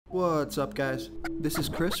What's up, guys? This is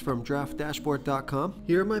Chris from DraftDashboard.com.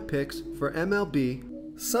 Here are my picks for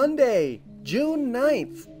MLB Sunday, June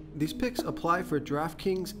 9th. These picks apply for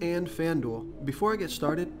DraftKings and FanDuel. Before I get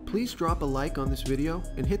started, please drop a like on this video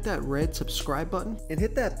and hit that red subscribe button and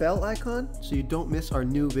hit that bell icon so you don't miss our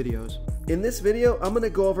new videos. In this video, I'm going to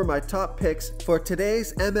go over my top picks for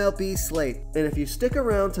today's MLB slate. And if you stick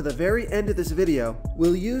around to the very end of this video,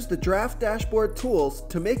 we'll use the Draft Dashboard tools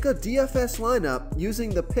to make a DFS lineup using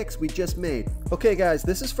the picks we just made. Okay guys,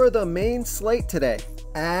 this is for the main slate today.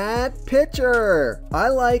 At pitcher, I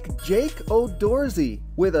like Jake Odorizzi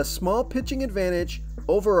with a small pitching advantage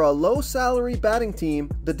over a low salary batting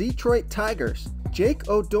team, the Detroit Tigers. Jake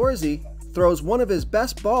Odorizzi throws one of his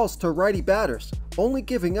best balls to righty batters, only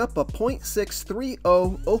giving up a .630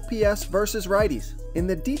 OPS versus righties. And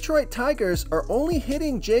the Detroit Tigers are only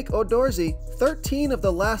hitting Jake Odorizzi 13 of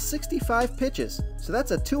the last 65 pitches. So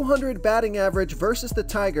that's a 200 batting average versus the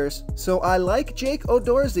Tigers. So I like Jake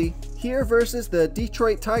Odorizzi here versus the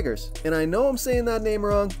Detroit Tigers. And I know I'm saying that name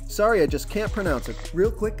wrong. Sorry, I just can't pronounce it.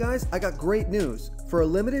 Real quick, guys, I got great news. For a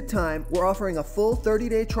limited time, we're offering a full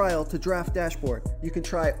 30-day trial to Draft Dashboard. You can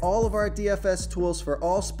try all of our DFS tools for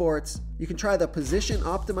all sports. You can try the position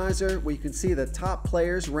optimizer where you can see the top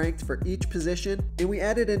players ranked for each position. And we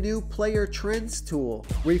added a new player trends tool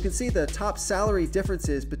where you can see the top salary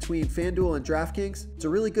differences between FanDuel and DraftKings. It's a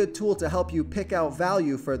really good tool to help you pick out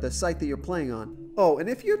value for the site that you're playing on. Oh, and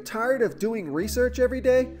if you're tired of doing research every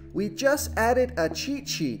day, we just added a cheat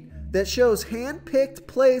sheet that shows hand-picked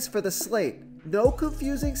plays for the slate. No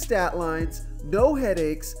confusing stat lines, no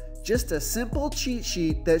headaches, just a simple cheat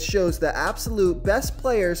sheet that shows the absolute best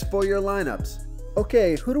players for your lineups.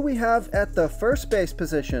 Okay, who do we have at the first base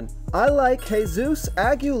position? I like Jesus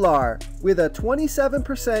Aguilar with a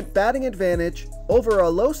 27% batting advantage over a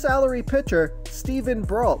low salary pitcher, Steven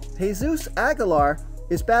Brault. Jesus Aguilar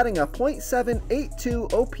is batting a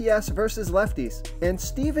 .782 OPS versus lefties, and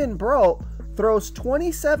Steven Brault throws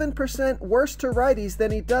 27% worse to righties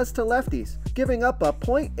than he does to lefties, giving up a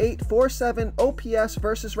 .847 OPS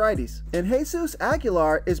versus righties. And Jesus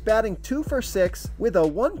Aguilar is batting 2 for 6 with a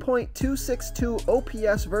 1.262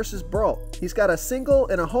 OPS versus Brault. He's got a single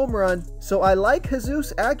and a home run, so I like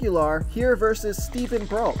Jesus Aguilar here versus Steven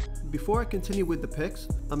Brault. Before I continue with the picks,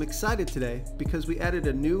 I'm excited today because we added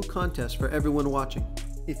a new contest for everyone watching.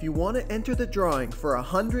 If you want to enter the drawing for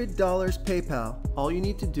 $100 PayPal, all you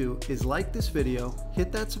need to do is like this video,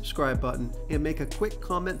 hit that subscribe button, and make a quick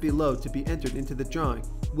comment below to be entered into the drawing.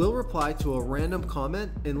 We'll reply to a random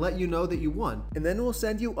comment and let you know that you won, and then we'll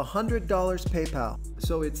send you $100 PayPal.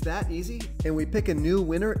 So it's that easy, and we pick a new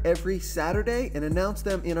winner every Saturday and announce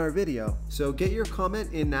them in our video. So get your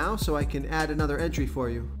comment in now so I can add another entry for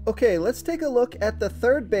you. Okay, let's take a look at the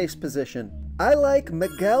third base position. I like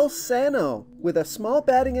Miguel Sano with a small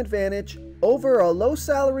batting advantage over a low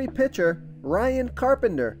salary pitcher, Ryan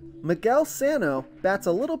Carpenter. Miguel Sano bats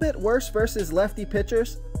a little bit worse versus lefty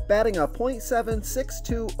pitchers, batting a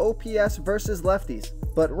 .762 OPS versus lefties.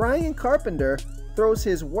 But Ryan Carpenter throws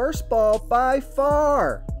his worst ball by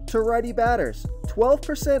far to righty batters,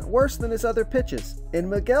 12% worse than his other pitches. And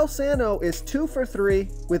Miguel Sano is 2 for 3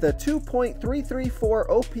 with a 2.334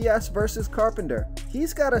 OPS versus Carpenter.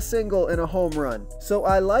 He's got a single and a home run. So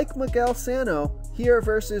I like Miguel Sano here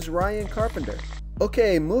versus Ryan Carpenter.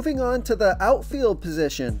 Okay, moving on to the outfield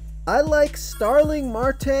position. I like Starling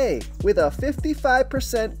Marte with a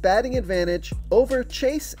 55% batting advantage over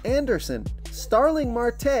Chase Anderson. Starling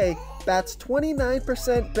Marte bats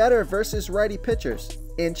 29% better versus righty pitchers,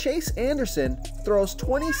 and Chase Anderson throws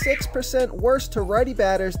 26% worse to righty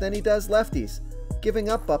batters than he does lefties, giving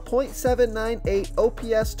up a .798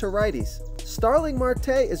 OPS to righties. Starling Marte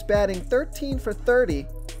is batting 13 for 30,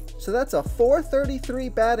 so that's a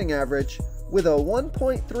 .433 batting average with a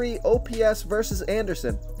 1.3 OPS versus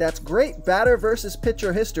Anderson. That's great batter versus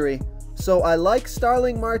pitcher history. So I like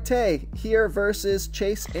Starling Marte here versus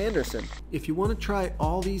Chase Anderson. If you want to try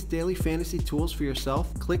all these daily fantasy tools for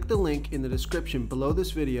yourself, click the link in the description below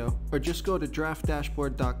this video or just go to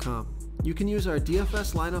draftdashboard.com. You can use our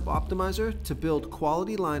DFS lineup optimizer to build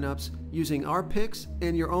quality lineups using our picks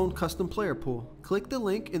and your own custom player pool. Click the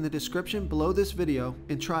link in the description below this video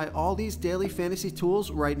and try all these daily fantasy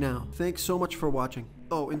tools right now. Thanks so much for watching.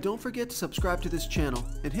 Oh, and don't forget to subscribe to this channel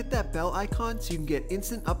and hit that bell icon so you can get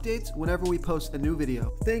instant updates whenever we post a new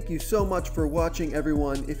video. Thank you so much for watching,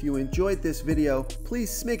 everyone. If you enjoyed this video,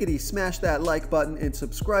 please smiggity smash that like button and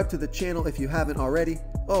subscribe to the channel if you haven't already.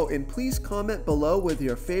 Oh, and please comment below with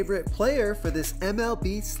your favorite player for this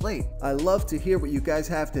MLB slate. I love to hear what you guys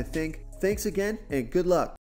have to think. Thanks again, and good luck.